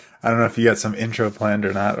I don't know if you got some intro planned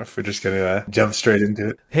or not, or if we're just going to jump straight into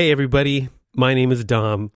it. Hey, everybody. My name is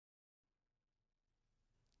Dom.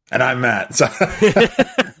 And I'm Matt. So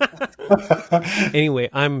Anyway,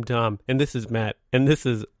 I'm Dom, and this is Matt. And this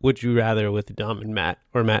is Would You Rather with Dom and Matt,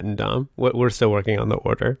 or Matt and Dom. We're still working on the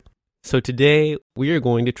order. So today, we are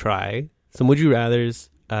going to try some Would You Rathers.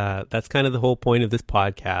 That's kind of the whole point of this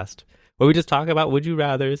podcast, where we just talk about Would You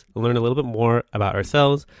Rathers, learn a little bit more about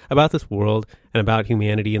ourselves, about this world, and about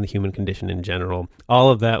humanity and the human condition in general. All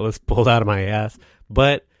of that was pulled out of my ass,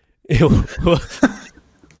 but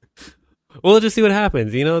we'll just see what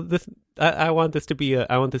happens. You know, I want this to be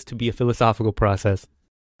a philosophical process.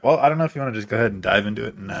 well, I don't know if you want to just go ahead and dive into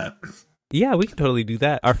it. And Yeah, we can totally do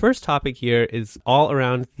that. Our first topic here is all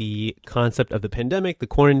around the concept of the pandemic, the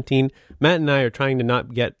quarantine. Matt and I are trying to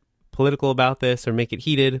not get political about this or make it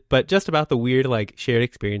heated, but just about the weird, shared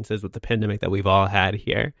experiences with the pandemic that we've all had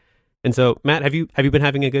here. And so, Matt, have you been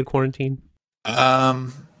having a good quarantine? no.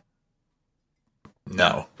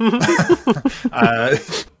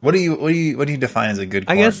 What do you define as a good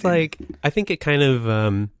I quarantine? guess I think it kind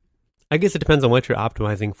of I guess it depends on what you're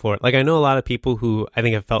optimizing for. I know a lot of people who I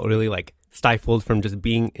think have felt really stifled from just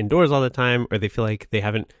being indoors all the time, or they feel like they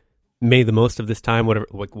haven't made the most of this time,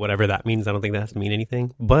 whatever that means. I don't think that has to mean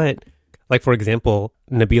anything. But for example,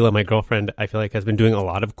 Nabila, my girlfriend, I feel like has been doing a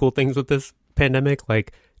lot of cool things with this pandemic,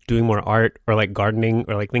 like doing more art or gardening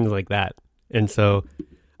or things like that. And so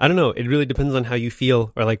I don't know. It really depends on how you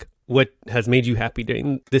feel, or what has made you happy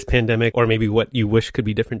during this pandemic, or maybe what you wish could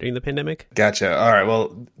be different during the pandemic. Gotcha. All right.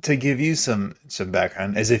 Well, to give you some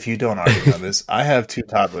background, as if you don't already know this, I have two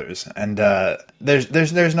toddlers, and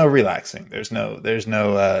there's no relaxing. There's no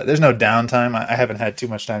downtime. I haven't had too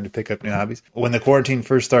much time to pick up new hobbies. When the quarantine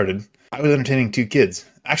first started, I was entertaining two kids.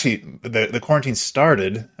 Actually, the quarantine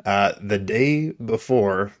started the day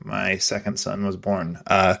before my second son was born.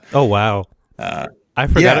 Oh wow! I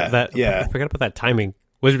forgot that. Yeah. I forgot about that timing.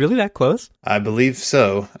 Was it really that close? I believe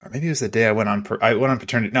so. Or maybe it was the day I went on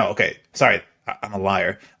paternity. No, okay. Sorry. I'm a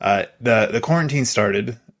liar. The quarantine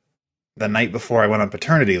started the night before I went on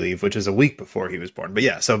paternity leave, which is a week before he was born. But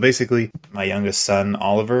yeah, so basically my youngest son,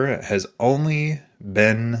 Oliver, has only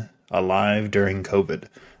been alive during COVID.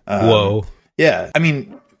 Whoa. Yeah. I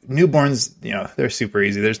mean, newborns, they're super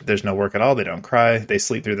easy. There's no work at all. They don't cry. They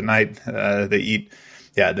sleep through the night. They eat.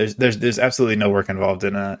 Yeah, there's absolutely no work involved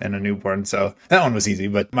in a newborn, so that one was easy.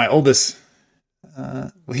 But my oldest,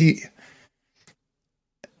 it's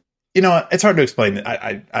hard to explain.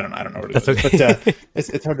 I don't know what it That's is, okay. but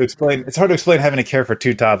it's hard to explain. It's hard to explain having to care for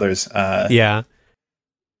two toddlers. Yeah.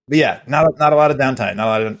 But yeah, not a lot of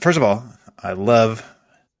downtime. First of all, I love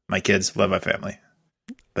my kids, love my family.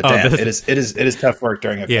 But damn, it is tough work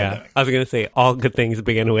during a pandemic. I was gonna say all good things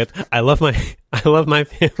begin with I love my family. I love my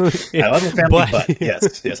family, but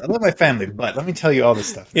yes, I love my family. But let me tell you all this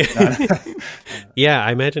stuff. Yeah,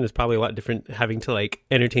 I imagine it's probably a lot different having to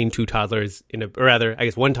entertain two toddlers or rather, I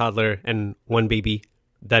guess one toddler and one baby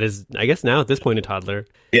that is, I guess now at this point, a toddler.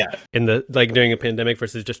 Yeah, in the during a pandemic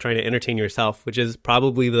versus just trying to entertain yourself, which is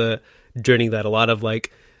probably the journey that a lot of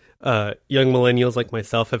young millennials like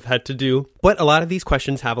myself have had to do. But a lot of these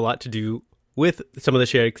questions have a lot to do with some of the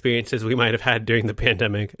shared experiences we might have had during the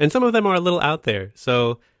pandemic. And some of them are a little out there.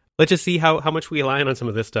 So let's just see how much we align on some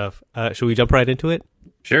of this stuff. Should we jump right into it?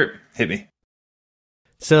 Sure. Hit me.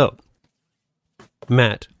 So,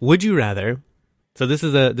 Matt, would you rather... So this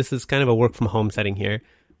is kind of a work from home setting here.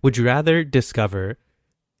 Would you rather discover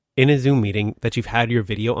in a Zoom meeting that you've had your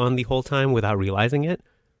video on the whole time without realizing it?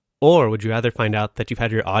 Or would you rather find out that you've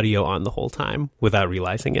had your audio on the whole time without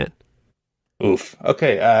realizing it? Oof.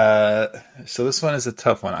 Okay. So this one is a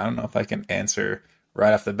tough one. I don't know if I can answer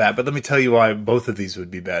right off the bat, but let me tell you why both of these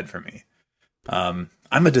would be bad for me. I'm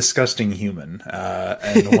a disgusting human.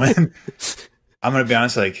 And when I'm going to be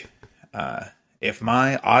honest, if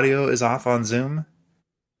my audio is off on Zoom,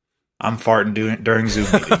 I'm farting during Zoom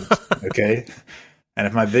meetings. Okay. And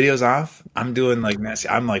if my video's off, I'm doing nasty.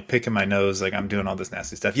 I'm picking my nose, I'm doing all this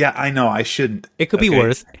nasty stuff. Yeah, I know I shouldn't. It could be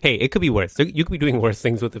worse. Hey, it could be worse. You could be doing worse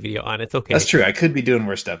things with the video on. It's okay. That's true. I could be doing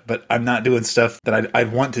worse stuff, but I'm not doing stuff that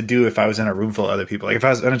I'd want to do if I was in a room full of other people. If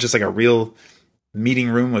I was in just a real meeting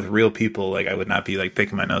room with real people, I would not be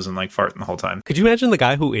picking my nose and farting the whole time. Could you imagine the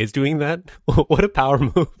guy who is doing that? What a power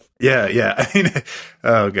move. Yeah. I mean,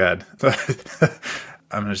 oh God.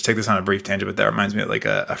 I'm going to just take this on a brief tangent, but that reminds me of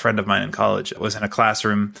a friend of mine in college was in a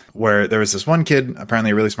classroom where there was this one kid,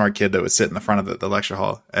 apparently a really smart kid, that would sit in the front of the lecture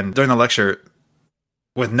hall. And during the lecture,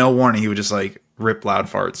 with no warning, he would just rip loud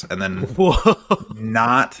farts and then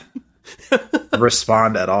not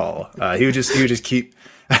respond at all. He would just keep,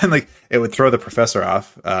 and it would throw the professor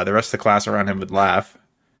off. The rest of the class around him would laugh.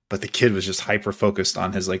 but the kid was just hyper focused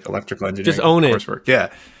on his like electrical engineering Just own it. coursework.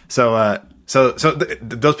 Yeah. So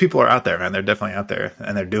those people are out there, man. They're definitely out there,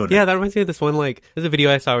 and they're doing it. Yeah, that reminds me of this one, like, there's a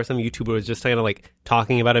video I saw where some YouTuber was just kind of, like,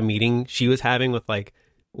 talking about a meeting she was having with, like,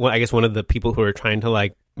 I guess one of the people who were trying to,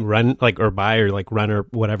 like, run, like, or buy or, like, run or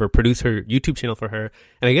whatever, produce her YouTube channel for her.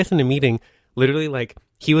 And I guess in the meeting, literally, like,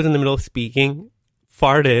 he was in the middle of speaking,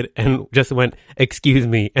 farted, and just went, "Excuse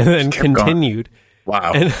me," and then continued.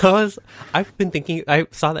 Wow. And I've been thinking, I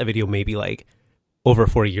saw that video maybe, like, over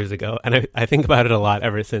 4 years ago, and I think about it a lot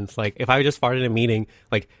ever since. Like, if I just farted in a meeting,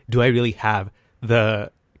 like, do I really have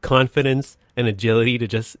the confidence and agility to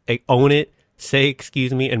just own it, say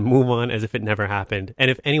excuse me, and move on as if it never happened?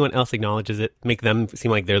 And if anyone else acknowledges it, make them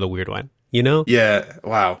seem like they're the weird one, you know? Yeah.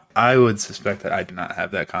 Wow. I would suspect that I do not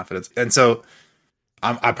have that confidence. And so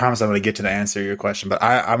I promise I'm going to get to the answer to your question, but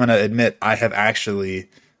I'm going to admit I have actually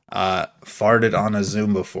farted on a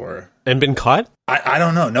Zoom before. And been caught? I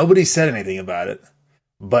don't know. Nobody said anything about it.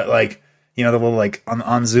 But like, you know, the little like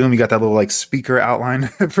on Zoom, you got that little like speaker outline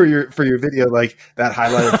for your video, like that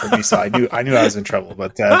highlighted for me. So I knew I was in trouble.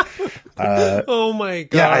 But oh my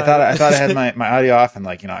god! Yeah, I thought I had my audio off, and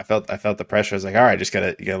like, you know, I felt the pressure. I was like, all right, you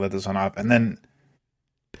gotta let this one off, and then.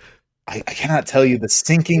 I cannot tell you the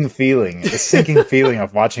sinking feeling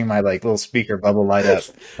of watching my like little speaker bubble light up.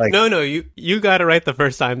 Like, no, you got it right the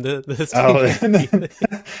first time. Oh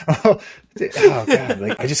god!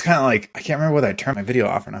 Like I just kind of like I can't remember whether I turned my video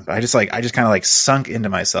off or not. But I just kind of like sunk into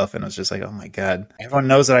myself and was just like, oh my god! Everyone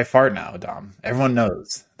knows that I fart now, Dom. Everyone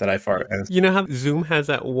knows that I fart. You know how Zoom has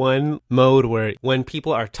that one mode where when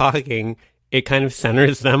people are talking, it kind of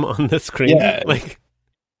centers them on the screen. Yeah. Like.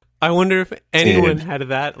 I wonder if anyone had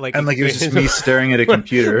that. Like, and like it was just me staring at a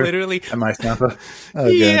computer, literally at my stuff. Oh,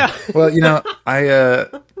 yeah. Well, you know, I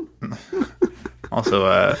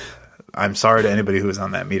also I'm sorry to anybody who was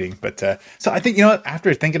on that meeting, but so I think, you know what?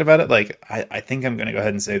 After thinking about it, like I think I'm going to go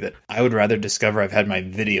ahead and say that I would rather discover I've had my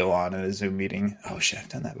video on in a Zoom meeting. Oh shit, I've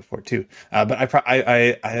done that before too. But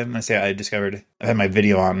I am going to say I discovered I had my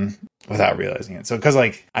video on without realizing it. So because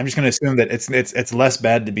like I'm just going to assume that it's less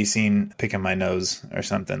bad to be seen picking my nose or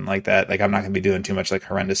something like that. Like I'm not going to be doing too much like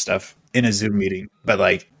horrendous stuff in a Zoom meeting, but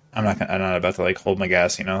like. I'm not about to like hold my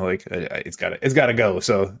gas, you know, like it's gotta go.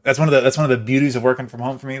 So that's one of the beauties of working from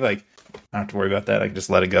home for me. Like I don't have to worry about that. I can just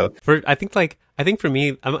let it go. I think for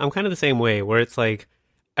me, I'm kind of the same way where it's like,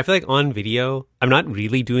 I feel like on video, I'm not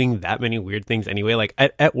really doing that many weird things anyway. Like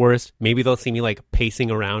at worst, maybe they'll see me like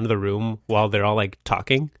pacing around the room while they're all like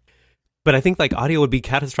talking. But I think like audio would be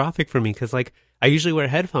catastrophic for me because like I usually wear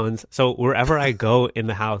headphones. So wherever I go in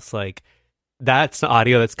the house, like that's the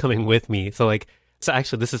audio that's coming with me. So like, so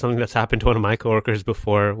actually, this is something that's happened to one of my coworkers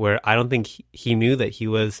before, where I don't think he knew that he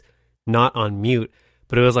was not on mute,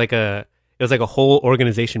 but it was like a whole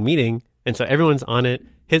organization meeting, and so everyone's on it.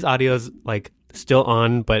 His audio's like still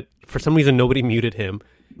on, but for some reason nobody muted him.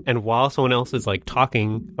 And while someone else is like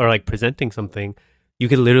talking or like presenting something, you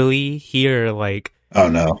could literally hear like, oh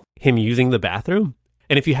no, him using the bathroom.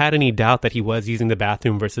 And if you had any doubt that he was using the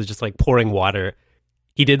bathroom versus just like pouring water,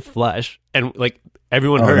 he did flush, and like.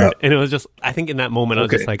 Everyone heard, no. And it was just, I think in that moment, I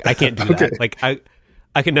was just like, I can't do that. Like,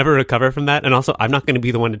 I can never recover from that. And also, I'm not going to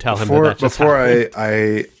be the one to tell him that just before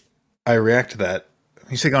I react to that,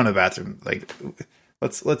 you should go in the bathroom. Like,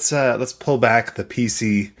 let's pull back the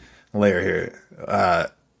PC layer here.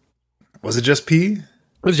 Was it just pee? It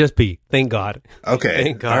was just pee. Thank God. Okay.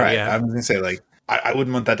 Thank God. All right. Yeah. I'm going to say, like, I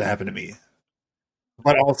wouldn't want that to happen to me.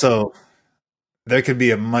 But also, there could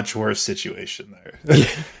be a much worse situation there.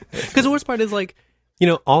 Because the worst part is, like, you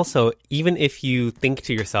know, also, even if you think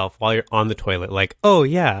to yourself while you're on the toilet, like, oh,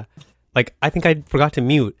 yeah, like, I think I forgot to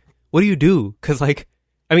mute. What do you do? Because, like,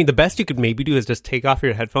 I mean, the best you could maybe do is just take off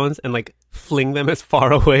your headphones and, like, fling them as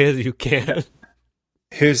far away as you can.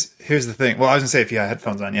 Here's the thing. Well, I was going to say if you have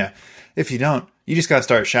headphones on, yeah. If you don't, you just got to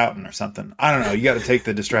start shouting or something. I don't know. You got to take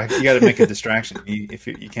the distraction. You got to make a distraction. You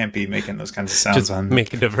can't be making those kinds of sounds just on.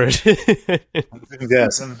 Make a diversion.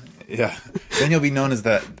 Yeah. Then you'll be known as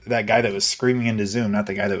that guy that was screaming into Zoom, not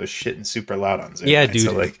the guy that was shitting super loud on Zoom. Yeah, right? dude.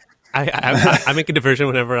 So, like, I make a diversion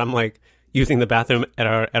whenever I'm like using the bathroom at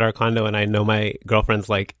our condo, and I know my girlfriend's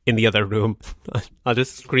like in the other room. I'll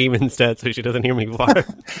just scream instead so she doesn't hear me fart.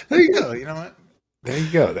 There you go. You know what? There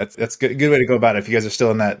you go. That's good way to go about it. If you guys are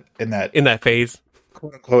still in that phase,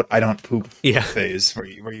 quote unquote, I don't poop yeah. phase where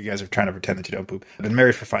you guys are trying to pretend that you don't poop. I've been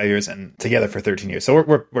married for 5 years and together for 13 years, so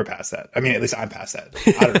we're past that. I mean, at least I'm past that.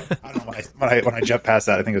 I don't know when I jumped past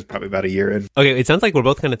that. I think it was probably about a year in. Okay, it sounds like we're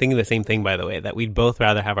both kind of thinking the same thing. By the way, that we'd both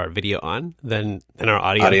rather have our video on than our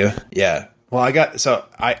audio. Yeah. Well, I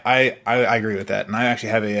agree with that, and I actually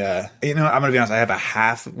have a I'm gonna be honest. I have a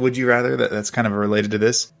half. Would you rather that's kind of related to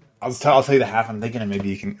this. I'll tell you the half I'm thinking, and maybe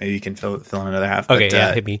you can fill in another half. Okay, But,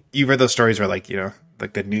 yeah, hit me. You read those stories where like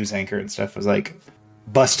like the news anchor and stuff was like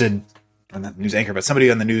busted, or not the news anchor, but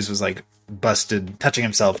somebody on the news was like busted touching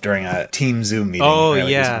himself during a team Zoom meeting. Oh, right?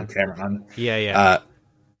 Like, yeah. there's no camera on. Yeah.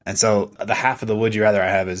 And so the half of the would you rather I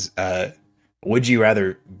have is would you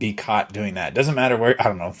rather be caught doing that? Doesn't matter where, I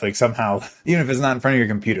don't know, like somehow, even if it's not in front of your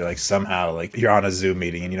computer, like somehow like you're on a Zoom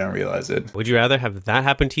meeting and you don't realize it. Would you rather have that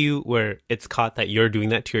happen to you where it's caught that you're doing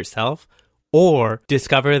that to yourself, or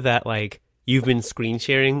discover that like you've been screen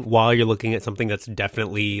sharing while you're looking at something that's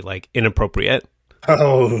definitely like inappropriate?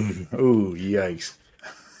 Oh, yikes.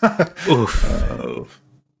 Oof.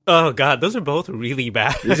 Oh God, those are both really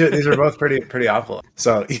bad. These are both pretty awful.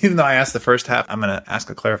 So even though I asked the first half, I'm going to ask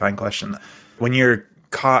a clarifying question. When you're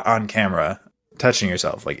caught on camera touching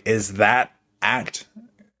yourself, like, is that act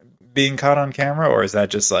being caught on camera, or is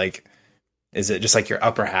that just like, is it just like your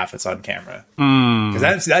upper half that's on camera?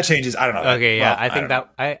 Because that changes. I don't know. Okay, yeah, Well, I think don't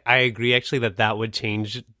know. I agree actually that would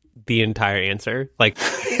change the entire answer. Like,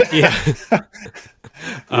 yeah.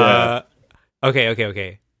 Yeah.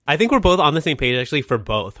 Okay. I think we're both on the same page actually for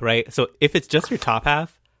both, right? So if it's just your top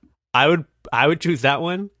half, I would choose that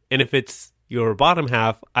one, and if it's your bottom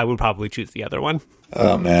half, I would probably choose the other one.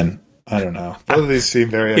 Oh man, I don't know. Both of these seem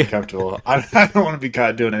very uncomfortable. I don't want to be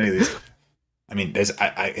caught doing any of these. I mean,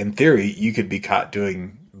 in theory, you could be caught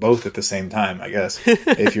doing both at the same time, I guess.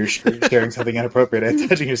 If you're sharing something inappropriate and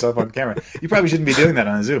touching yourself on camera, you probably shouldn't be doing that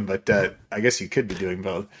on Zoom, but I guess you could be doing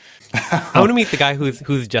both. I want to meet the guy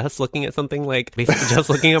who's just looking at something, like basically just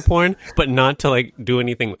looking at porn, but not to like do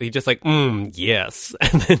anything. He's just like, yes,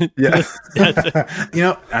 and then Yeah. that's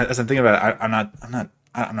it. As I'm thinking about it,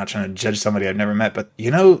 I'm not trying to judge somebody I've never met, but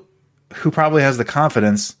who probably has the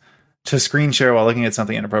confidence to screen share while looking at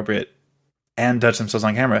something inappropriate and touch themselves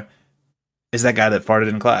on camera is that guy that farted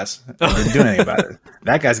in class and didn't do anything about it.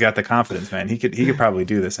 That guy's got the confidence, man. He could probably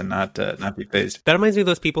do this and not be fazed. That reminds me of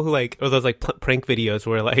those people who or those prank videos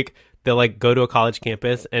where like they'll like go to a college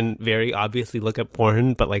campus and very obviously look at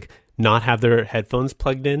porn, but like not have their headphones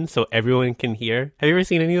plugged in so everyone can hear. Have you ever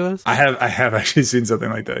seen any of those? I have actually seen something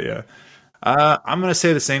like that. Yeah. I'm gonna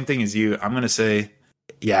say the same thing as you. I'm gonna say,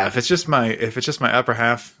 yeah. If it's just my upper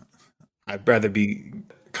half, I'd rather be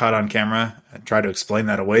caught on camera and try to explain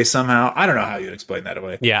that away somehow. I don't know how you'd explain that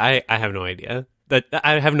away. Yeah, I have no idea.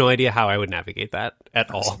 I have no idea how I would navigate that at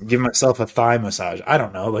all. Give myself a thigh massage. I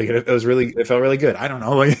don't know. Like it felt really good. I don't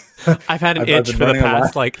know. Like I've had an itch for the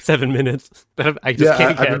past like 7 minutes. I just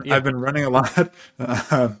can't get. I've been running a lot.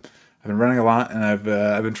 I've been running a lot, and I've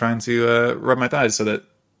been trying to rub my thighs so that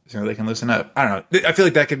they can loosen up. I don't know. I feel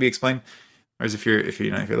like that could be explained. Whereas if you're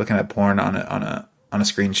looking at porn on a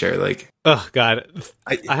screen share, like, oh God,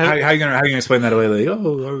 how you gonna explain that away?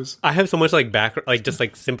 Like, I have so much like just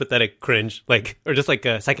like sympathetic cringe, like, or just like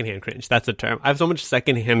a secondhand cringe. That's the term. I have so much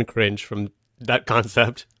secondhand cringe from that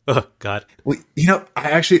concept. Oh God. Well,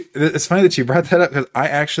 it's funny that you brought that up because I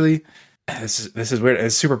actually, this is weird.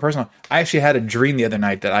 It's super personal. I actually had a dream the other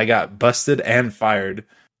night that I got busted and fired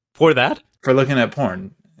for looking at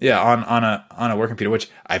porn. Yeah, on a work computer, which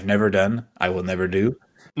I've never done. I will never do.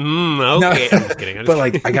 Okay, No. I'm just kidding. But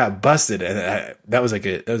like, I got busted, and that was a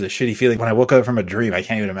shitty feeling when I woke up from a dream. I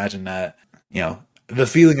can't even imagine that. The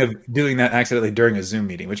feeling of doing that accidentally during a Zoom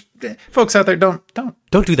meeting. Which folks out there, don't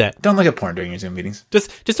do that. Don't look at porn during your Zoom meetings. Just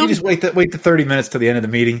don't. Just wait the 30 minutes to the end of the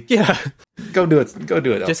meeting. Yeah. Go do it.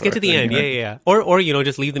 Just get to the end. Yeah. Or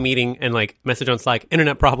just leave the meeting and like message on Slack,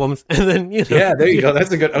 internet problems, and then Yeah, there you go. That's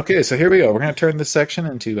a good. Okay, so here we go. We're gonna turn this section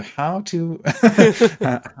into how to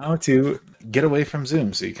how to get away from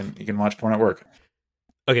Zoom so you can watch porn at work.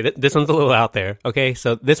 Okay, this one's a little out there. Okay,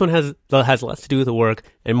 so this one has less to do with the work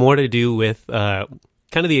and more to do with kind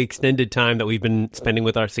of the extended time that we've been spending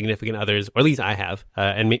with our significant others, or at least I have,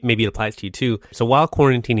 and maybe it applies to you too. So while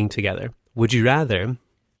quarantining together, would you rather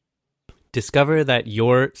discover that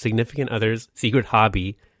your significant other's secret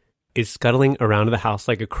hobby is scuttling around the house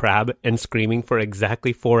like a crab and screaming for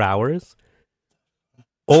exactly 4 hours?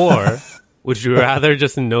 Or would you rather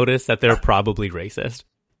just notice that they're probably racist?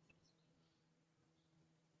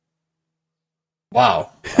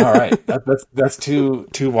 Wow. All right. That's two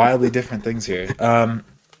wildly different things here.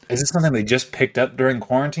 Is this something they just picked up during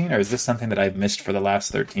quarantine, or is this something that I've missed for the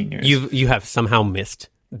last 13 years? You have somehow missed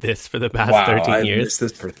this for the past 13 years. I've missed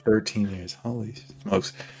this for 13 years. Holy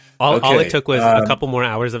smokes. All it took was a couple more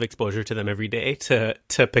hours of exposure to them every day to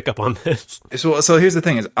pick up on this. So here's the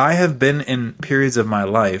thing: is I have been in periods of my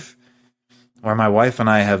life where my wife and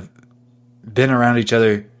I have been around each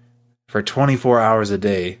other for 24 hours a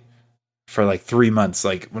day for like 3 months.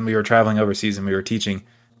 Like when we were traveling overseas and we were teaching,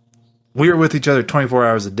 we were with each other 24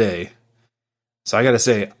 hours a day. So I got to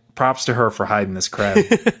say, props to her for hiding this crab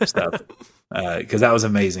stuff, because that was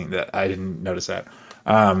amazing. That I didn't notice that.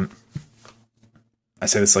 I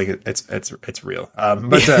say this like it's real,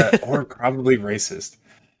 but or probably racist.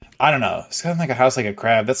 I don't know. It's kind of like a house like a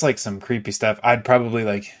crab. That's like some creepy stuff. I'd probably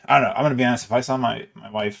like. I don't know. I'm gonna be honest. If I saw my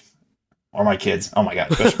wife or my kids, oh my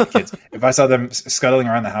god, especially my kids, if I saw them scuttling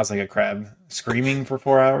around the house like a crab, screaming for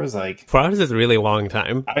 4 hours, like 4 hours is a really long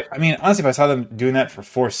time. I mean, honestly, if I saw them doing that for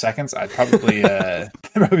 4 seconds, I'd probably I'd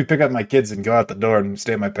probably pick up my kids and go out the door and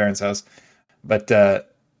stay at my parents' house. But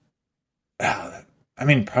I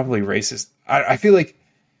mean, probably racist. I feel like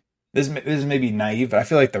this is maybe naive, but I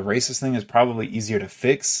feel like the racist thing is probably easier to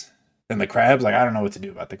fix than the crabs. Like, I don't know what to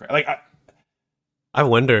do about the crab. Like, I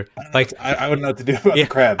wonder. Like, I wouldn't know what to do about the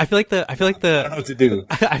crab. I feel like I don't know what to do.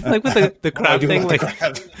 I feel like with the crab thing, like,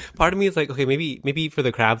 crab? part of me is like, okay, maybe for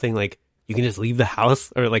the crab thing, like, you can just leave the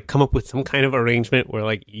house or like come up with some kind of arrangement where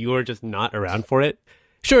like you are just not around for it.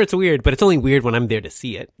 Sure, it's weird, but it's only weird when I'm there to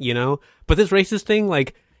see it, you know? But this racist thing,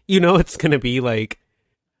 like, it's gonna be like,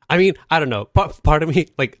 I mean, I don't know. Part of me,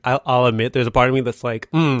 like, I'll admit, there's a part of me that's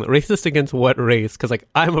like, racist against what race? Because, like,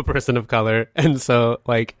 I'm a person of color. And so,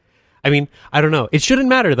 like, I mean, I don't know. It shouldn't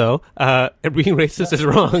matter, though. Being racist is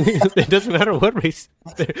wrong. It doesn't matter what race.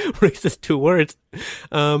 They're racist 2 words.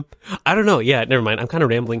 I don't know. Yeah, never mind. I'm kind of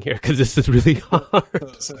rambling here because this is really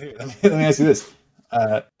hard. So here, let me ask you this.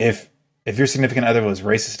 If your significant other was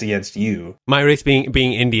racist against you... My race being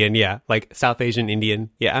Indian, yeah. Like, South Asian Indian,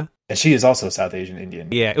 yeah. And she is also South Asian Indian.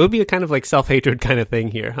 Yeah, it would be a kind of like self-hatred kind of thing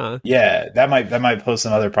here, huh? Yeah, that might pose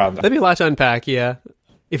some other problems. That'd be a lot to unpack, yeah.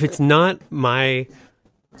 If it's not my...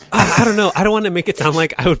 I don't know. I don't want to make it sound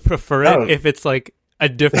like I would prefer it if it's like a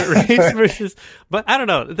different race versus... But I don't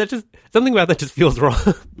know. That just... Something about that just feels wrong.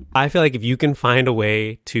 I feel like if you can find a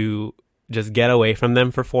way to just get away from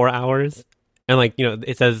them for 4 hours... And like,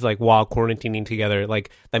 it says like while quarantining together,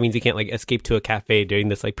 like that means you can't like escape to a cafe during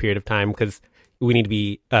this like period of time because we need to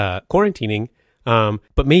be quarantining.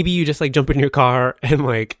 But maybe you just like jump in your car and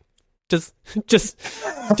like just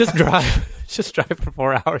drive. Just drive for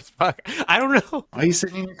 4 hours. Fuck. I don't know. Why are you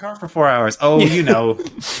sitting in your car for 4 hours? Oh,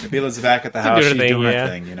 Nabila's back at the house. She's doing her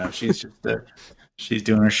thing. She's just she's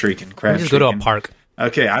doing her shrieking. Just go to a park.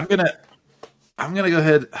 Okay, I'm gonna go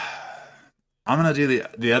ahead. I'm gonna do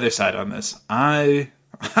the other side on this. I'm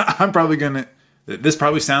probably gonna. This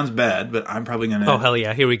probably sounds bad, but I'm probably gonna. Oh hell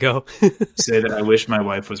yeah! Here we go. Say that I wish my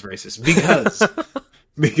wife was racist because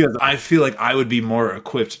I feel like I would be more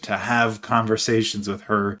equipped to have conversations with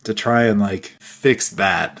her to try and like fix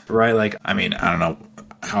that, right? Like, I mean, I don't know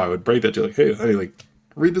how I would break that to like, hey, honey, like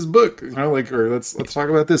read this book, like, or let's talk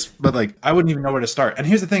about this, but like I wouldn't even know where to start. And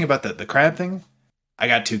here's the thing about the crab thing. I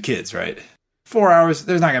got 2 kids, right? 4 hours,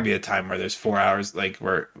 there's not going to be a time where there's 4 hours, like,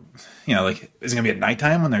 where, like, is it going to be at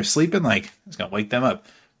nighttime when they're sleeping? Like, it's going to wake them up.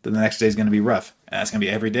 Then the next day is going to be rough. And that's going to be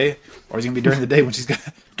every day? Or is it going to be during the day when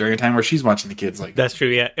during a time where she's watching the kids? Like, that's true,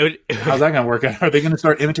 yeah. How's that going to work out? Are they going to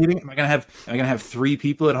start imitating? Am I going to have 3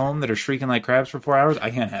 people at home that are shrieking like crabs for 4 hours? I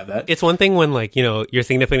can't have that. It's one thing when, like, your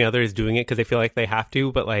significant other is doing it because they feel like they have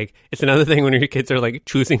to, but, like, it's another thing when your kids are, like,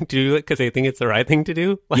 choosing to do it because they think it's the right thing to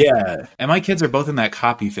do. Like, yeah. And my kids are both in that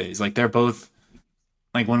copy phase. Like, they're both...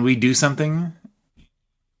 Like when we do something,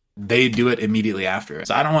 they do it immediately after.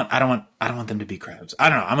 So I don't want them to be crabs. I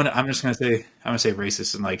don't know. I'm just gonna say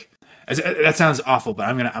racist and like that sounds awful, but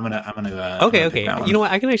I'm gonna. Okay. You know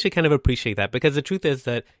what? I can actually kind of appreciate that because the truth is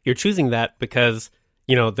that you're choosing that because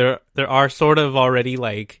there are sort of already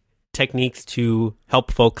like techniques to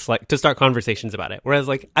help folks like to start conversations about it. Whereas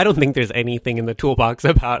like I don't think there's anything in the toolbox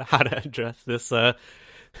about how to address this.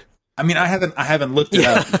 I mean, I haven't looked it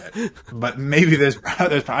up yet, but maybe there's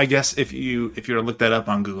I guess if you were to look that up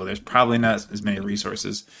on Google, there's probably not as many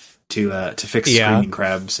resources to fix screaming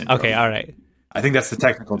crab syndrome. Okay, all right. I think that's the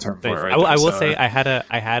technical term for it. Right I will say I had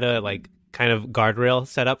a like kind of guardrail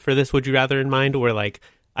set up for this. Would you rather in mind, where like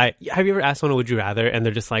have you ever asked someone would you rather, and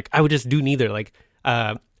they're just like I would just do neither. Like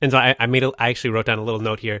and so I actually wrote down a little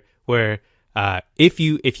note here where if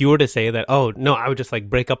you were to say that no I would just like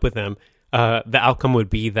break up with them. The outcome would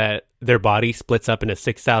be that their body splits up into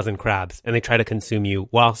 6,000 crabs and they try to consume you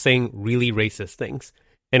while saying really racist things.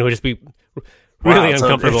 And it would just be really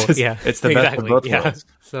uncomfortable. It's the best of both worlds.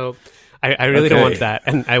 So I really don't want that.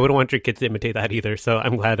 And I wouldn't want your kids to imitate that either. So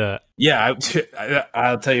I'm glad. I'll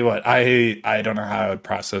tell you what, I don't know how I would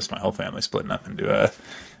process my whole family splitting up into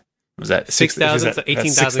was that 6,000 to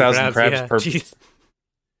 18,000 crabs per... Jeez.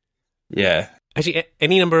 Yeah. Actually,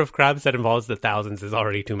 any number of crabs that involves the thousands is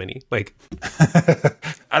already too many. Like, I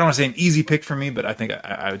don't want to say an easy pick for me, but I think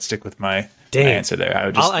I would stick with my answer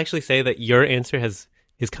there. I'll actually say that your answer is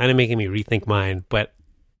kind of making me rethink mine, but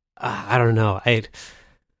I don't know.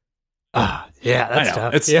 Yeah, I that's know.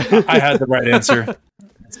 tough. It's Yeah. I had the right answer.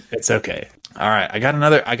 It's okay. All right, I got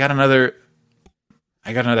another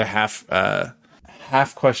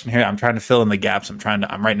half question here. I'm trying to fill in the gaps.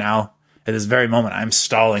 I'm right now at this very moment I'm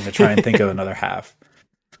stalling to try and think of another half.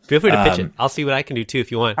 Feel free to pitch it. I'll see what I can do too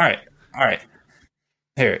if you want. All right.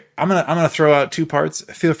 Here, I'm gonna throw out two parts.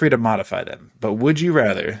 Feel free to modify them. But would you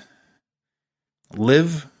rather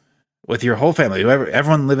live with your whole family,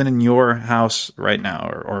 everyone living in your house right now,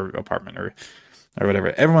 or apartment, or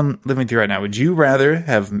whatever, everyone living with you right now? Would you rather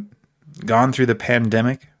have gone through the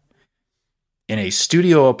pandemic in a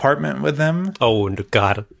studio apartment with them? Oh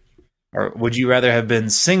God! Or would you rather have been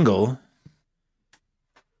single?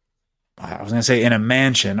 I was going to say in a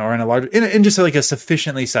mansion or in a large, in just like a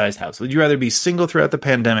sufficiently sized house. Would you rather be single throughout the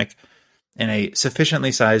pandemic in a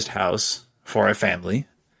sufficiently sized house for a family,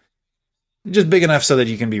 just big enough so that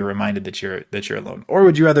you can be reminded that you're alone, or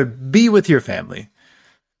would you rather be with your family,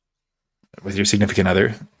 with your significant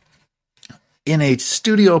other, in a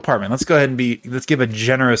studio apartment? Let's go ahead and let's give a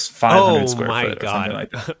generous 500 square foot or something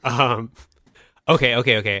like that.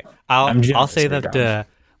 Okay. I'll say that.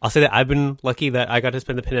 I'll say that I've been lucky that I got to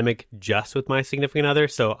spend the pandemic just with my significant other,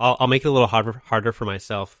 so I'll make it a little harder for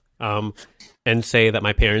myself, and say that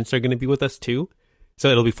my parents are going to be with us too. So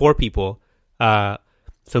it'll be 4 people. So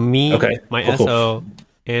me, my SO,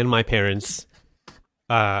 and my parents.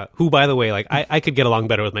 Who, by the way, like I could get along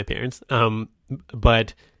better with my parents.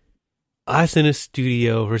 But us in a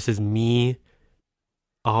studio versus me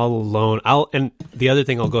all alone. And the other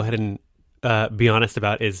thing I'll go ahead and be honest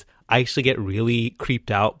about is I actually get really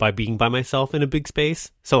creeped out by being by myself in a big space.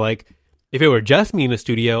 So like if it were just me in a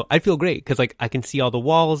studio, I'd feel great because like I can see all the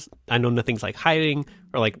walls. I know nothing's like hiding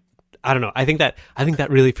or like, I don't know. I think that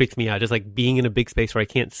really freaks me out. Just like being in a big space where I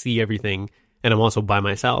can't see everything and I'm also by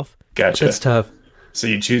myself. Gotcha. That's tough. So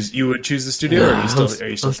you would choose the studio, or are you still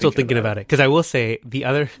I'm still thinking about it? Because I will say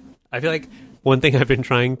I feel like one thing I've been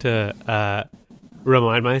trying to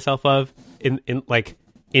remind myself of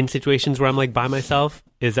in situations where I'm like by myself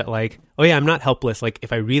is that like, oh yeah, I'm not helpless. Like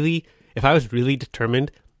if I was really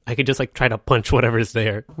determined, I could just like try to punch whatever's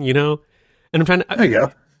there, you know? And I'm trying to there you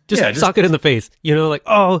go. Just sock it in the face, you know, like,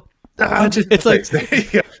 it's like there you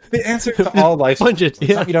go. The answer to all life. Punch it.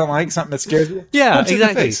 Yeah. Something you don't like, something that scares you. Yeah, punch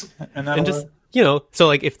exactly. It in the face. And just, you know, so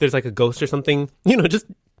like if there's like a ghost or something, you know, just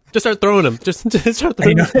start throwing them. Just start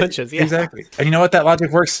throwing punches. Yeah. Exactly. And you know what? That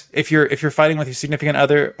logic works if you're fighting with your significant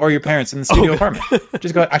other or your parents in the studio apartment.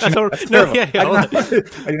 Just go. Actually, that's terrible. Yeah, I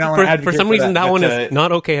do not want to advocate for some reason that one is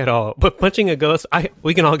not okay at all. But punching a ghost,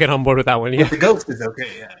 we can all get on board with that one. Yeah. The ghost is okay.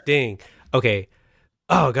 Yeah. Dang. Okay.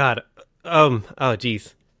 Oh God. Oh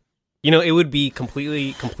geez. You know, it would be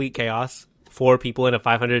complete chaos. 4 people in a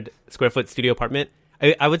 500 square foot studio apartment.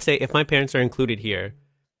 I would say if my parents are included here,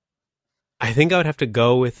 I think I would have to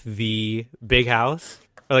go with the big house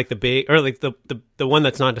or like the one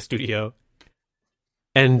that's not a studio.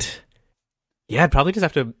 And yeah, I'd probably just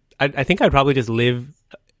have to. I think I'd probably just live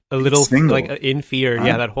a little single. like in fear.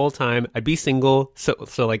 Yeah, that whole time I'd be single.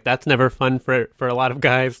 So like that's never fun for a lot of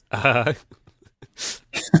guys.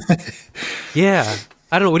 Yeah,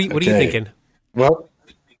 I don't know. What are you thinking? Well,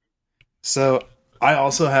 so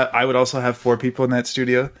I would also have 4 people in that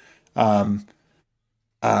studio.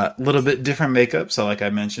 A little bit different makeup. So like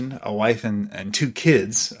I mentioned, a wife and 2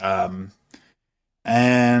 kids. And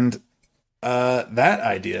that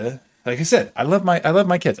idea, like I said, I love my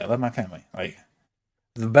kids. I love my family. Like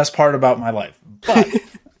the best part about my life. But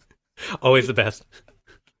always the best.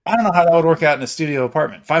 I don't know how that would work out in a studio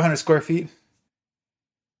apartment. 500 square feet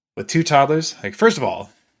with 2 toddlers. Like first of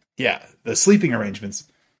all, yeah, the sleeping arrangements.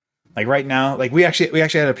 Like right now, like we actually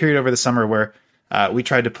had a period over the summer where we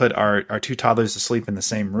tried to put our 2 toddlers to sleep in the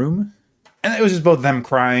same room, and it was just both of them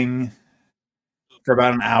crying for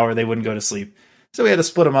about an hour. They wouldn't go to sleep, so we had to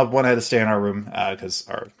split them up. One had to stay in our room because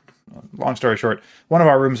long story short, one of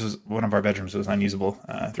our bedrooms was unusable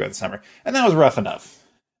throughout the summer, and that was rough enough.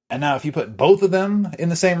 And now if you put both of them in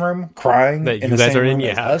the same room crying that in you the guys same are in, room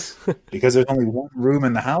as us, because there's only one room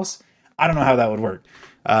in the house, I don't know how that would work.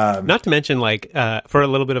 Not to mention, like, for a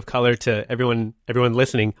little bit of color to everyone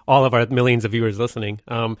listening, all of our millions of viewers listening,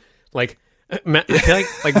 like, Matt, I feel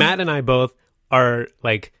like Matt and I both are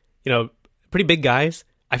like, you know, pretty big guys.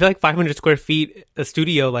 I feel like 500 square feet, a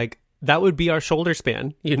studio, like that would be our shoulder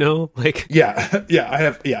span, you know, like yeah. I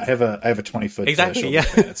have a 20-foot exactly. Shoulder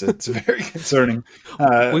span. It's very concerning.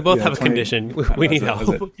 We both have a condition. We need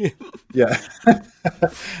help. Yeah.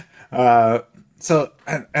 So,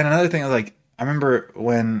 and another thing is like, I remember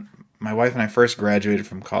when my wife and I first graduated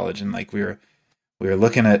from college, and like we were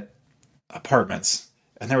looking at apartments,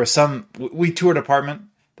 and there was we toured an apartment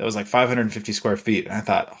that was like 550 square feet. And I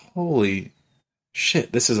thought, holy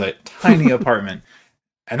shit, this is a tiny apartment.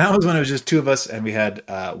 And that was when it was just two of us, and we had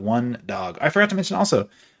one dog. I forgot to mention also,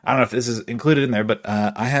 I don't know if this is included in there, but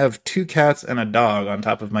I have 2 cats and a dog on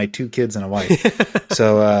top of my 2 kids and a wife.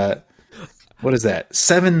 So what is that?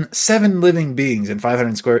 Seven living beings in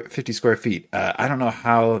 550 square feet. I don't know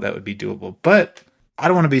how that would be doable, but I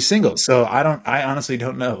don't want to be single, so I honestly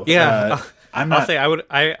don't know. Yeah, I'm I'll not. say I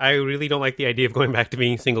really don't like the idea of going back to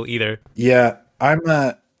being single either. Yeah, I'm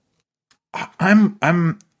not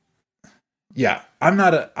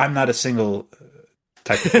a single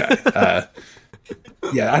type of guy.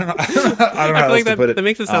 Yeah, I don't know. I don't know I how feel else like to put it. that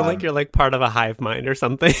makes it sound like you're like part of a hive mind or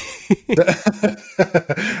something.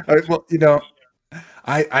 Well,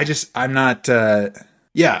 I'm not.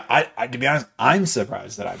 Yeah, I to be honest, I'm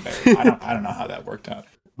surprised that I'm married. I don't know how that worked out,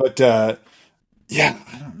 but yeah,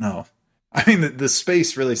 I don't know. I mean, the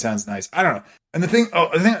space really sounds nice. I don't know. And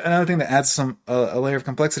another thing that adds some a layer of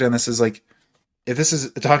complexity on this is like, if this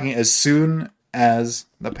is talking as soon as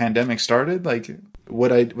the pandemic started, like,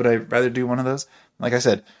 would I rather do one of those? Like I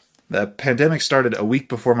said, the pandemic started a week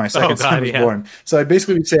before my second son was born, so I'd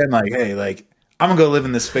basically be saying like, hey, like, I'm gonna go live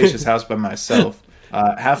in this spacious house by myself.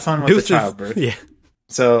 Have fun with the childbirth. Yeah.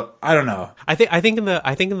 So I don't know. I think in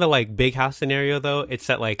the like big house scenario though, it's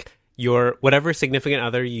that like your whatever significant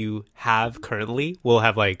other you have currently will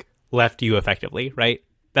have like left you effectively, right?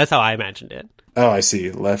 That's how I imagined it. Oh, I see.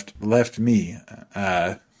 Left me.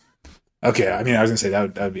 Okay, I mean, I was gonna say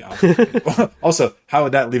that would be awesome. Also, how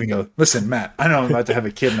would that leaving go? Listen, Matt, I know I'm about to have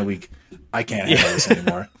a kid in a week. I can't handle this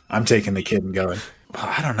anymore. I'm taking the kid and going.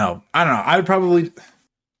 I don't know. I would probably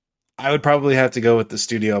have to go with the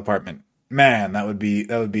studio apartment. Man, that would be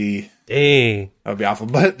Dang. that would be awful.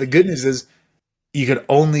 But the good news is, you could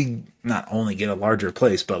not only get a larger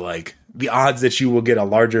place, but like the odds that you will get a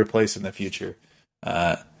larger place in the future,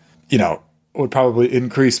 would probably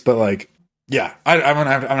increase. But like, yeah, I'm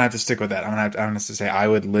gonna have to stick with that. I'm gonna have to say I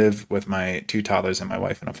would live with my 2 toddlers and my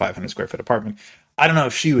wife in a 500 square foot apartment. I don't know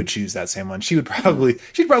if she would choose that same one. She'd probably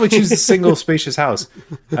choose the single spacious house,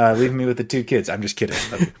 leaving me with the 2 kids. I'm just kidding,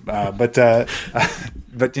 but I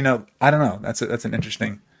don't know. That's an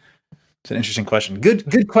interesting question.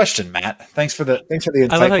 Good question, Matt. Thanks for the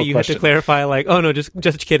insightful I love how you question. had to clarify, like, oh no,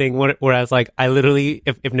 just kidding. Whereas, like, I literally,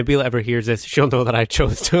 if Nabila ever hears this, she'll know that I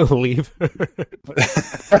chose to leave her.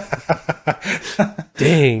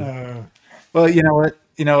 Dang. Well, you know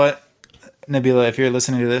what, Nabila, if you're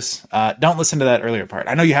listening to this, don't listen to that earlier part.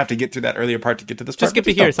 I know you have to get through that earlier part to get to this part. Just skip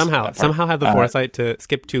to here somehow. Somehow have the foresight to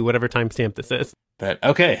skip to whatever timestamp this is. But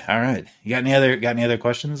okay, all right. You got any other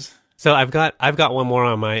questions? So I've got one more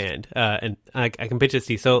on my end, and I can pitch it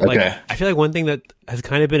to you. So like, Okay. I feel like one thing that has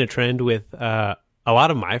kind of been a trend with a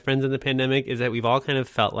lot of my friends in the pandemic is that we've all kind of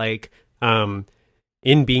felt like,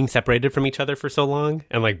 in being separated from each other for so long,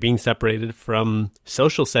 and like being separated from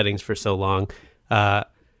social settings for so long,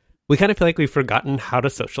 we kind of feel like we've forgotten how to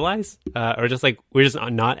socialize, or just like we're just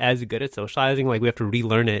not as good at socializing. Like we have to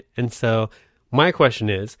relearn it. And so my question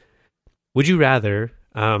is, would you rather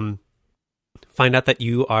find out that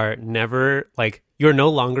you're no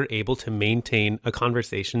longer able to maintain a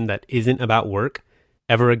conversation that isn't about work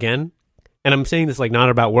ever again? And I'm saying this like not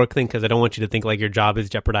about work thing because I don't want you to think like your job is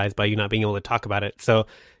jeopardized by you not being able to talk about it. So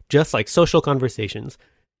just like social conversations,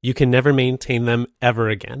 you can never maintain them ever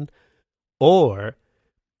again. Or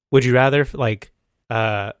would you rather like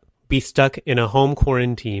be stuck in a home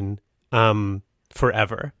quarantine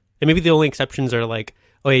forever? And maybe the only exceptions are like,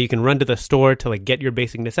 oh yeah, you can run to the store to like get your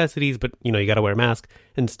basic necessities, but you got to wear a mask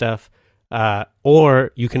and stuff.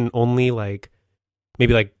 Or you can only like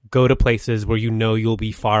maybe like go to places where you'll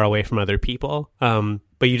be far away from other people,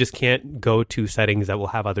 but you just can't go to settings that will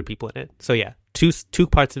have other people in it. So yeah, two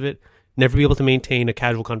parts of it: never be able to maintain a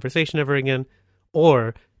casual conversation ever again,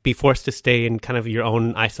 or be forced to stay in kind of your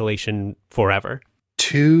own isolation forever.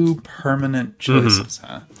 2 permanent choices,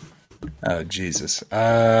 huh? Oh Jesus.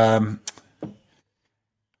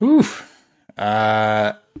 Oof.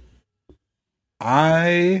 I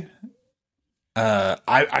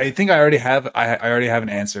think I already have an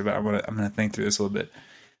answer, but I'm gonna think through this a little bit.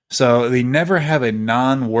 So they never have a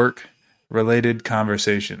non-work related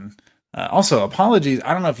conversation. Also, apologies.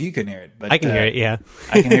 I don't know if you can hear it, but I can hear it. Yeah,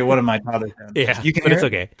 I can hear one of my toddlers. Yeah, you can but hear it's it?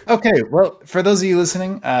 okay. Okay. Well, for those of you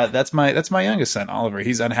listening, that's my youngest son, Oliver.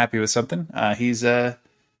 He's unhappy with something.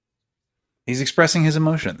 He's expressing his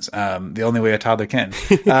emotions, the only way a toddler can.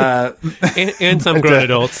 And some grown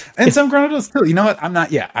adults. And some grown adults, too. You know what?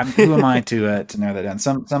 Who am I to narrow that down?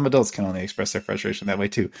 Some adults can only express their frustration that way,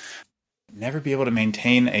 too. Never be able to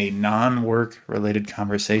maintain a non-work related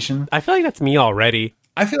conversation. I feel like that's me already.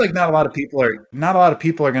 I feel like not a lot of people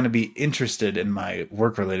are going to be interested in my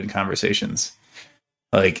work related conversations.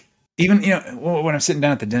 Like even when I'm sitting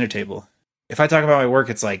down at the dinner table, if I talk about my work,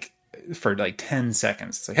 it's like for like 10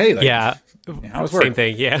 seconds. It's like, hey, like, Yeah, how was work? same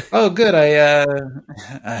thing. Yeah, Oh, good.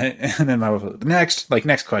 And then my wife was,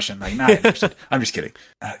 next question. Like, not interested. I'm just kidding.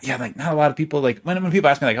 Yeah, like not a lot of people, like when people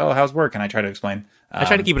ask me like, oh, how's work? And I try to explain. I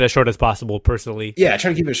try to keep it as short as possible personally. Yeah, I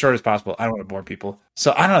try to keep it as short as possible. I don't want to bore people.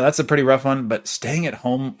 So I don't know. That's a pretty rough one, but staying at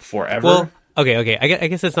home forever. Well, okay. I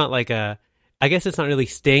guess it's not like I guess it's not really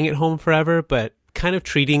staying at home forever, but kind of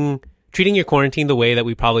treating your quarantine the way that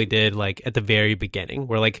we probably did like at the very beginning,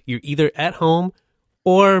 where like you're either at home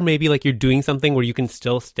or maybe like you're doing something where you can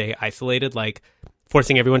still stay isolated, like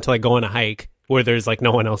forcing everyone to like go on a hike where there's like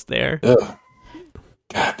no one else there. Ugh.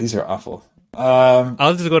 God, these are awful.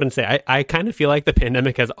 I'll just go ahead and say I kind of feel like the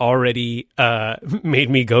pandemic has already made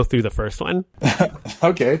me go through the first one.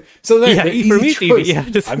 Okay, so that's Yeah, for me, Stevie, yeah,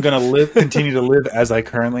 just... I'm gonna continue to live as I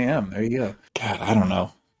currently am. There you go. God, I don't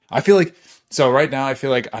know. I feel like right now I feel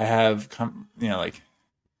like I have like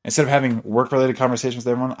instead of having work related conversations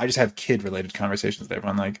with everyone, I just have kid related conversations with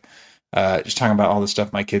everyone. Like just talking about all the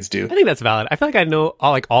stuff my kids do. I think that's valid. I feel like I know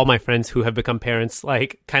all my friends who have become parents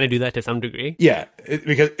like kind of do that to some degree. Yeah,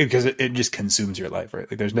 because it just consumes your life,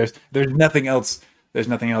 right? Like there's nothing else. There's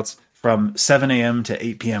nothing else from 7 a.m. to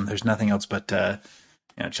 8 p.m. There's nothing else but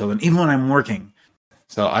children. Even when I'm working,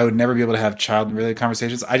 so I would never be able to have child related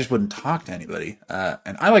conversations. I just wouldn't talk to anybody.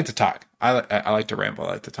 And I like to talk. I like to ramble.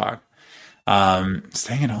 I like to talk.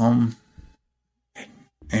 Staying at home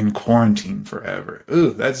in quarantine forever.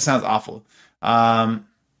 Ooh, that just sounds awful. I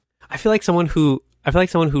feel like someone who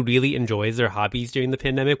really enjoys their hobbies during the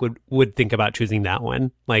pandemic would think about choosing that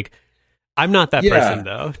one. Like, I'm not that person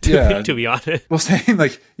though, to be honest. Well, saying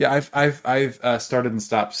like, yeah, I've started and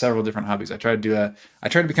stopped several different hobbies. I tried to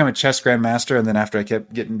become a chess grandmaster, and then after I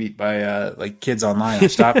kept getting beat by like kids online, I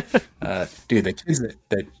stopped. Dude, the kids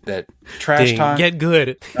that trash talk, get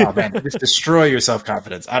good. Oh man, just destroy your self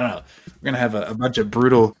confidence. I don't know. We're gonna have a bunch of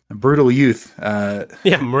brutal youth.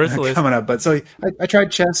 Merciless coming up. But so I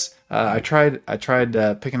tried chess. I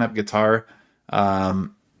tried picking up guitar.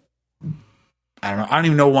 I don't know. I don't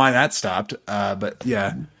even know why that stopped. But yeah,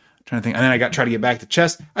 I'm trying to think. And then I tried to get back to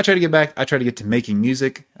chess. I tried to get to making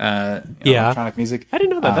music. Electronic music. I didn't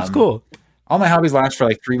know that. That's cool. All my hobbies last for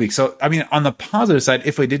like 3 weeks. So, I mean, on the positive side,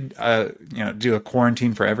 if we did, do a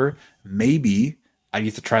quarantine forever, maybe I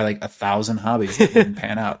get to try like 1,000 hobbies that didn't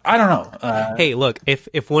pan out. I don't know. Hey, look,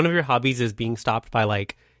 if one of your hobbies is being stopped by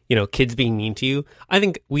like, kids being mean to you, I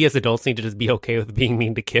think we as adults need to just be okay with being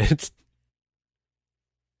mean to kids.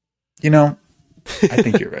 I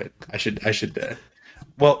think you're right. I should.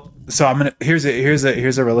 Well, so here's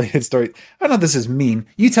a related story. I don't know if this is mean.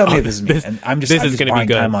 You tell me if this is mean. And this is going to be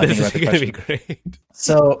good. This is going to be great.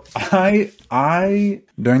 So I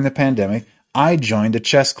during the pandemic, I joined a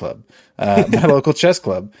chess club, my local chess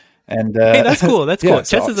club, and hey, that's cool. That's cool. Yeah,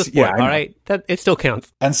 chess is a sport. All right, it still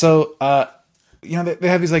counts. And so they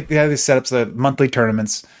have these setups, the monthly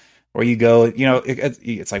tournaments where you go.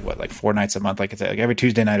 It's like like 4 nights a month. Like it's like every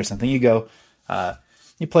Tuesday night or something. You go.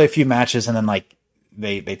 You play a few matches, and then like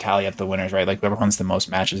they tally up the winners, right? Like whoever wins the most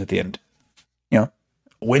matches at the end,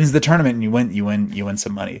 wins the tournament, and you win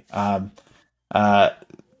some money.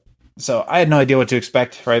 So I had no idea what to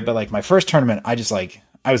expect, right? But like my first tournament, I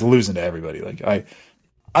was losing to everybody. Like I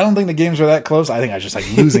don't think the games were that close. I think I was just like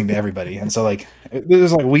losing to everybody. And so like it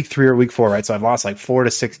was like week 3 or week 4, right? So I've lost like 4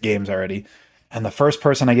 to 6 games already. And the first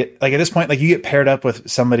person I get, like at this point, like you get paired up with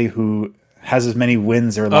somebody who has as many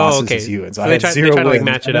wins or losses as you. And so I had 0 wins. Like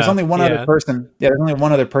match it there's up. Only one other person. Yeah, there's only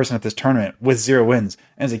one other person at this tournament with 0 wins.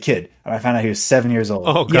 And as a kid, and I found out he was 7 years old.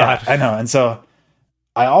 Oh God. Yeah, I know. And so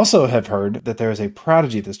I also have heard that there is a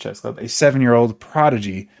prodigy at this chess club, a 7-year-old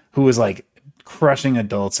prodigy who was like crushing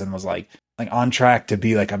adults and was like on track to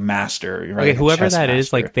be like a master. Right? Okay, whoever that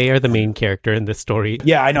is, like they are the main character in this story.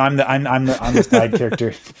 Yeah, I know. I'm the side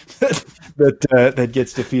character that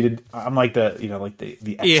gets defeated. I'm like the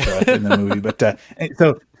the extra in the movie. But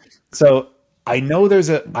so I know there's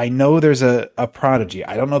a prodigy.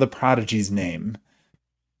 I don't know the prodigy's name,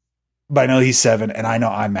 but I know he's 7, and I know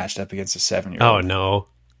I'm matched up against a 7-year-old. Oh no!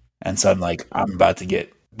 And so I'm about to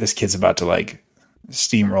get this kid's about to like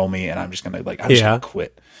steamroll me, and I'm just gonna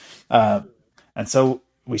quit. And so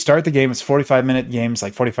we start the game. It's 45-minute games,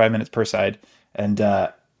 like 45 minutes per side. And,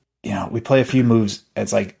 we play a few moves.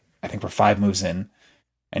 It's like, I think we're 5 moves in,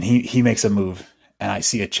 and he makes a move, and I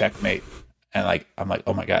see a checkmate. And like, I'm like,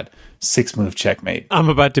 oh my God, 6-move checkmate. I'm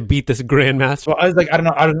about to beat this grandmaster. Well, I was like, I don't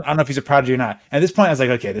know if he's a prodigy or not. And at this point I was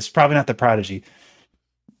like, okay, this is probably not the prodigy,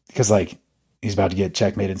 because like he's about to get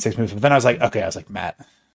checkmate in 6 moves. But then I was like, okay, I was like, Matt,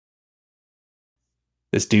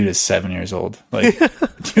 this dude is 7 years old. Like,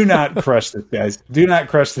 do not crush this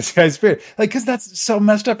guy's spirit. Like, because that's so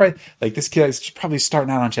messed up, right? Like, this kid is probably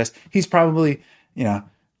starting out on chess. He's probably,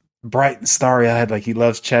 bright and starry eyed. Like, he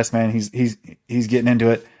loves chess, man. He's getting into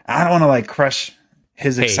it. I don't want to like crush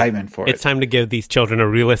his excitement for it. It's time to give these children a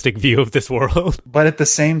realistic view of this world. But at the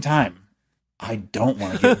same time, I don't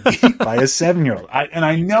want to get beat by a 7-year-old.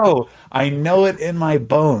 I know it in my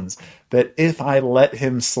bones that if I let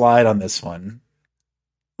him slide on this one,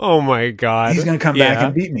 oh my God, he's going to come back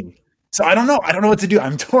and beat me. So I don't know. I don't know what to do.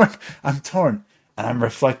 I'm torn. And I'm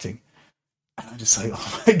reflecting. And I'm just like,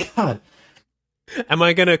 oh my God. Am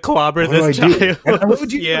I going to clobber this child? What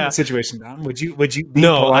would you do in that situation, Don? Would you be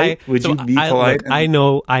polite? Would you be polite? I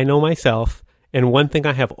know myself. And one thing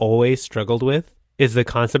I have always struggled with is the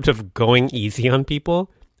concept of going easy on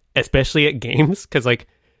people, especially at games. Because like,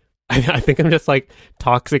 I think I'm just like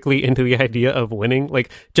toxically into the idea of winning. Like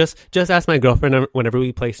just ask my girlfriend whenever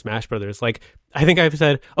we play Smash Brothers. Like I think I've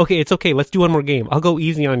said, okay, it's okay. Let's do one more game. I'll go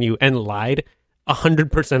easy on you, and lied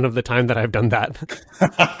 100% of the time that I've done that.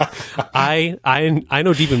 I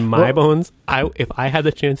know deep in my bones, if I had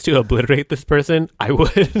the chance to obliterate this person, I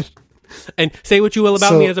would. And say what you will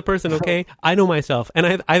about me as a person, okay? I know myself,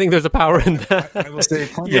 and I think there's a power in that. I will say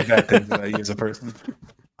plenty of bad things about you as a person.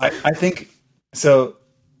 I think so.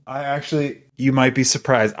 You might be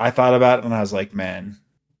surprised. I thought about it and I was like, man,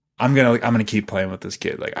 I'm gonna keep playing with this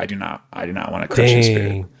kid. Like I do not want to crush his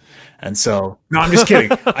spirit. And so, no, I'm just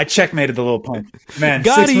kidding. I checkmated the little punch. Man,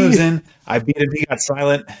 6 moves in, I beat him. He got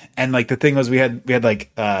silent. And like the thing was, we had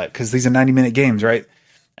like because these are 90-minute games, right?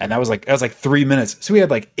 And that was like 3 minutes. So we had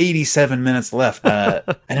like 87 minutes left, and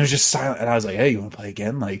it was just silent. And I was like, hey, you want to play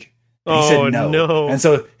again? Like, he said no. And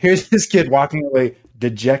so here's this kid walking away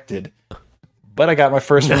dejected. But I got my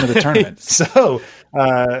first win of the tournament. So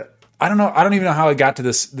I don't know. I don't even know how I got to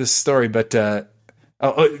this story. But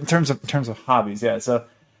in terms of hobbies, yeah. So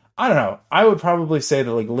I don't know. I would probably say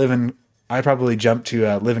that like I'd probably jump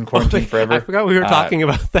to live in quarantine forever. I forgot we were talking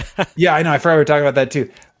about that. Yeah, I know. I forgot we were talking about that too.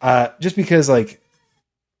 Just because like,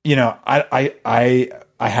 I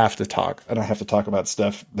have to talk, and I have to talk about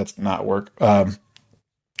stuff that's not work. But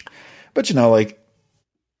like,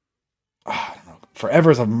 I don't know.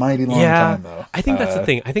 Forever is a mighty long time, though. I think that's the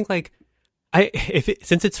thing. I think like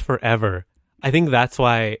since it's forever, I think that's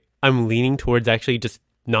why I'm leaning towards actually just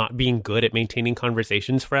not being good at maintaining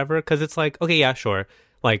conversations forever. Because it's like, okay, yeah, sure.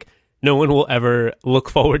 Like no one will ever look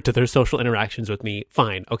forward to their social interactions with me.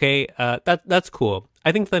 Fine, okay, that's cool.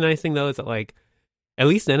 I think the nice thing though is that like at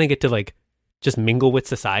least then I get to like just mingle with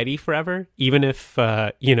society forever, even if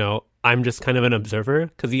I'm just kind of an observer.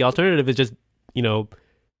 Because the alternative is just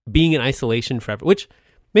being in isolation forever, which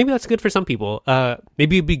maybe that's good for some people.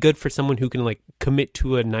 Maybe it'd be good for someone who can like commit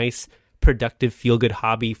to a nice, productive, feel-good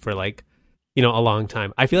hobby for like, a long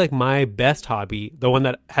time. I feel like my best hobby, the one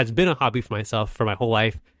that has been a hobby for myself for my whole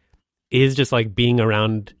life, is just like being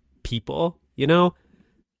around people,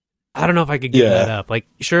 I don't know if I could give that up. Like,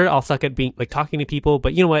 sure, I'll suck at being like talking to people,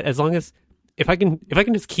 but you know what? As long as if I can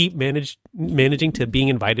just keep managing to being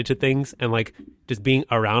invited to things and like just being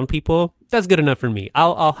around people, that's good enough for me.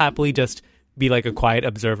 I'll happily just be like a quiet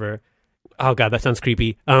observer. Oh God, that sounds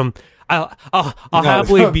creepy. I'll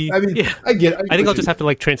happily be. I mean, yeah. I get it. I think I'll just have to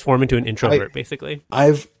like transform into an introvert, basically.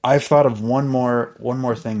 I've thought of one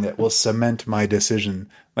more thing that will cement my decision.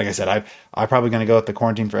 Like I said, I'm probably going to go with the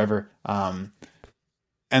quarantine forever.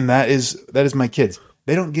 And that is my kids.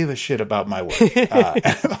 They don't give a shit about my work.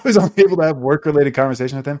 I was only able to have work-related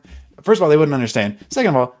conversation with them. First of all, they wouldn't understand. Second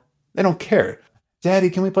of all, they don't care. Daddy,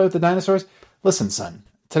 can we play with the dinosaurs? Listen, son,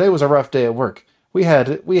 today was a rough day at work. We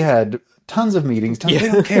had tons of meetings. They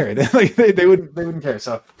don't care. They wouldn't care.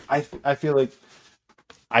 So I feel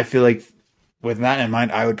like with that in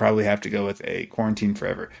mind, I would probably have to go with a quarantine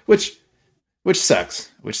forever, which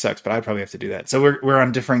sucks. But I'd probably have to do that. So we're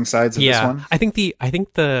on differing sides of this one. I think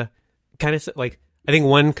the kind of like. I think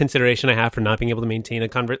one consideration I have for not being able to maintain a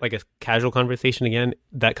casual conversation again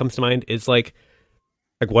that comes to mind is like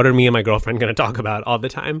what are me and my girlfriend going to talk about all the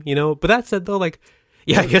time, But that said though, like,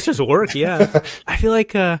 yeah, I guess just work. Yeah. I feel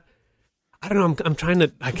like, I don't know. I'm trying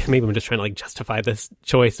to, maybe I'm just trying to like justify this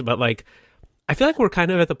choice, but like, I feel like we're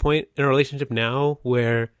kind of at the point in a relationship now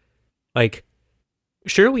where like,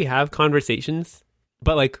 sure, we have conversations,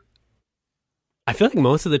 but like, I feel like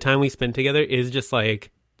most of the time we spend together is just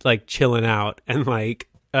like chilling out and like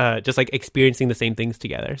just like experiencing the same things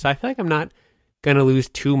together. So I feel like I'm not gonna lose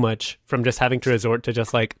too much from just having to resort to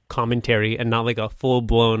just like commentary and not like a full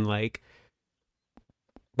blown like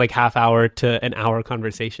half hour to an hour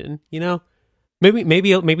conversation,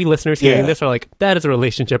 Maybe listeners hearing Yeah. this are like, that is a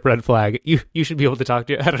relationship red flag. You should be able to talk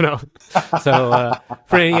to. I don't know. So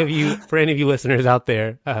for any of you listeners out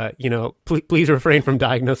there, please refrain from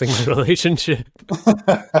diagnosing my relationship.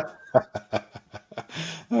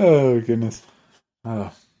 Oh goodness.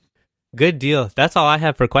 Oh, Good deal. That's all I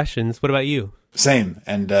have for questions. What about you? same.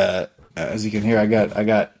 And as you can hear,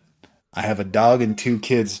 I have a dog and 2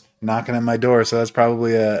 kids knocking on my door, so that's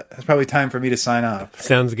probably time for me to sign off.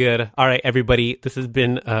 Sounds good. All right, everybody. This has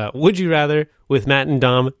been Would You Rather with Matt and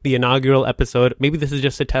Dom, the inaugural episode. Maybe this is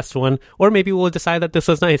just a test one, or maybe we'll decide that this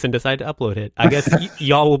was nice and decide to upload it. I guess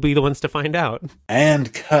y'all will be the ones to find out.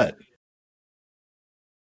 And cut.